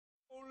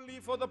be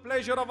for the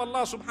pleasure of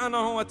Allah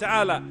subhanahu wa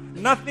ta'ala.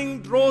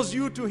 Nothing draws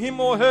you to him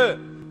or her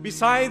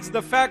besides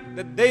the fact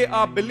that they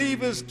are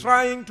believers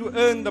trying to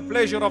earn the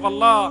pleasure of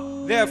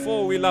Allah.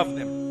 Therefore we love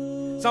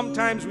them.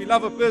 Sometimes we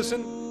love a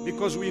person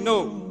because we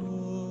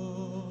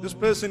know this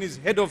person is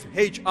head of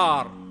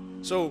HR,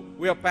 so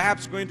we are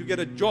perhaps going to get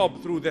a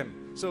job through them.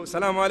 So,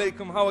 Salam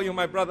alaikum, how are you,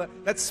 my brother?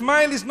 That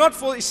smile is not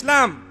for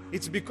Islam,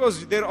 it's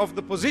because they're of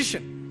the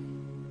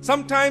position.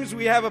 Sometimes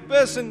we have a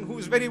person who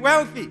is very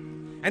wealthy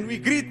and we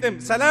greet them.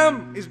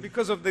 Salam is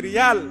because of the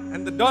riyal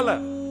and the dollar,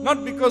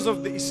 not because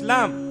of the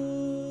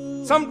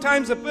Islam.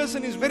 Sometimes a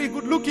person is very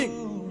good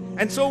looking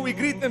and so we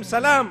greet them.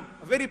 Salam,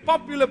 a very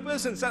popular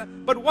person.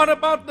 Salam. But what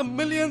about the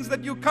millions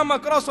that you come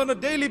across on a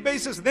daily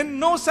basis? Then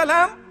no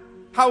salam?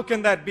 How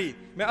can that be?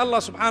 May Allah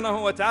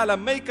subhanahu wa ta'ala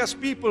make us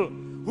people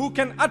who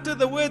can utter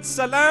the word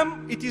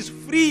salam. It is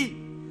free.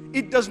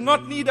 It does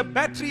not need a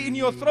battery in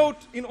your throat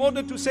in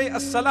order to say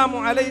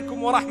assalamu alaikum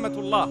wa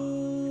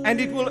rahmatullah. And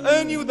it will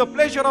earn you the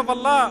pleasure of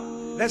Allah.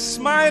 The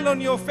smile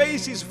on your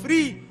face is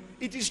free.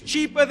 It is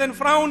cheaper than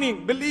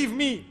frowning, believe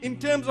me, in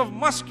terms of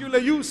muscular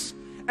use.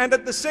 And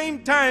at the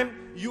same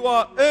time, you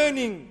are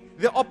earning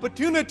the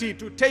opportunity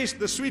to taste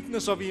the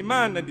sweetness of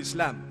Iman and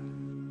Islam.